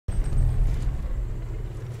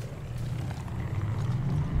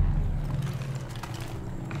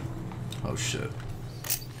Oh shit.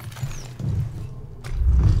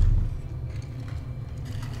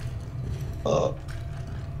 Oh.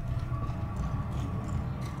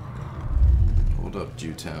 Hold up,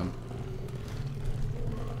 Jewtown.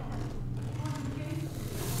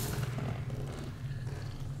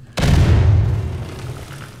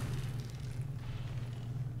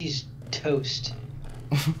 He's toast.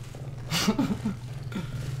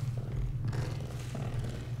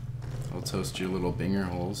 I'll toast your little binger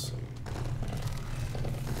holes.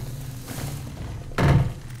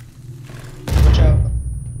 Watch out.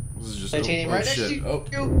 This is just Titanium right next to shit. you. Oh.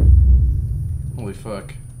 Holy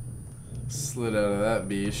fuck. Slid out of that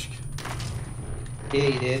beach. Yeah,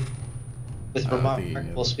 you did. With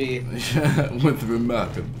remarkable speed. Yeah, with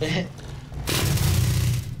remarkable.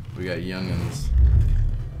 We got youngins.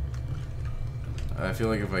 I feel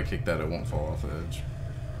like if I kick that, it won't fall off the edge.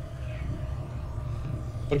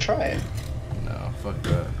 Well, try it. No, fuck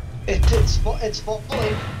that. It's falling.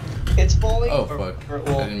 It's falling. Oh fuck!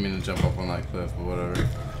 Well, I didn't mean to jump up on that cliff, but whatever.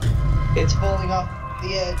 it's falling off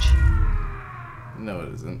the edge. No, it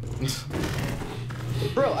isn't.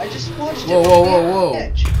 Bro, I just watched Whoa, it. whoa, whoa, whoa!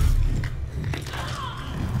 Edge.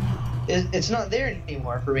 It's not there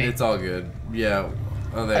anymore for me. It's all good. Yeah.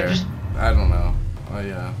 Oh, there. I don't know. Oh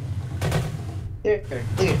yeah. There.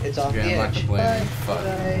 Look, it's off Okay, the I'm not edge. complaining. Fuck.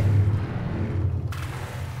 Bye.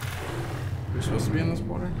 We're supposed to be in this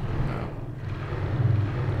water? No.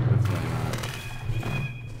 Definitely not.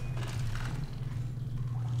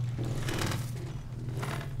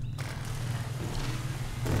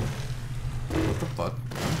 What the fuck?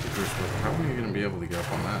 How are you gonna be able to get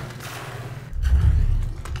up on that?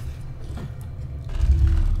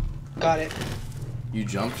 Got it. You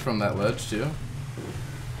jumped from that ledge too?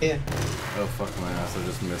 Yeah. Oh fuck my ass! I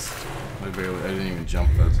just missed. I didn't even jump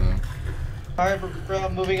that time. Alright, bro,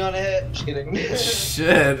 I'm moving on ahead. Just kidding.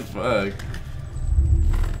 Shit! Fuck.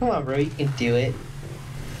 Come on, bro, you can do it.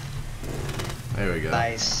 There we go.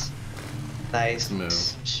 Nice. Nice. Smooth.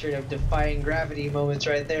 Straight up defying gravity moments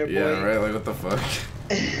right there, boy. Yeah, right? Like, what the fuck?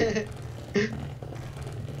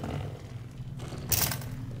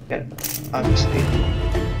 Yeah, obviously.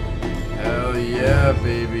 Hell yeah,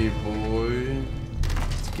 baby boy.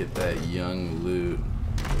 Let's get that young loot.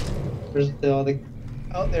 There's all the...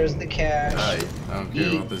 Oh, there's the cash. I don't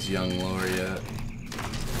care about this young lore yet.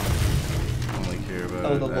 I only care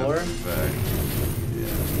about the it lore? after the fact.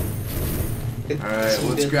 Yeah. It's Alright, some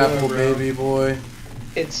let's good grapple, lore, bro. baby boy.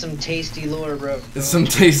 It's some tasty lore, bro. It's some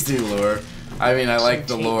tasty lore. I mean, I Some like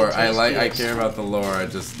the lore. I tastiest. care about the lore. I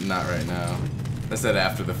just not right now. I said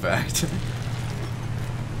after the fact.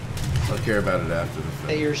 I'll care about it after the fact.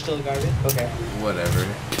 That you're still garbage? Okay. Whatever.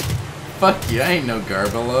 Fuck you. I ain't no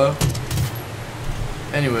Garbala.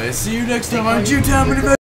 Anyway, see you next time on Jewtown.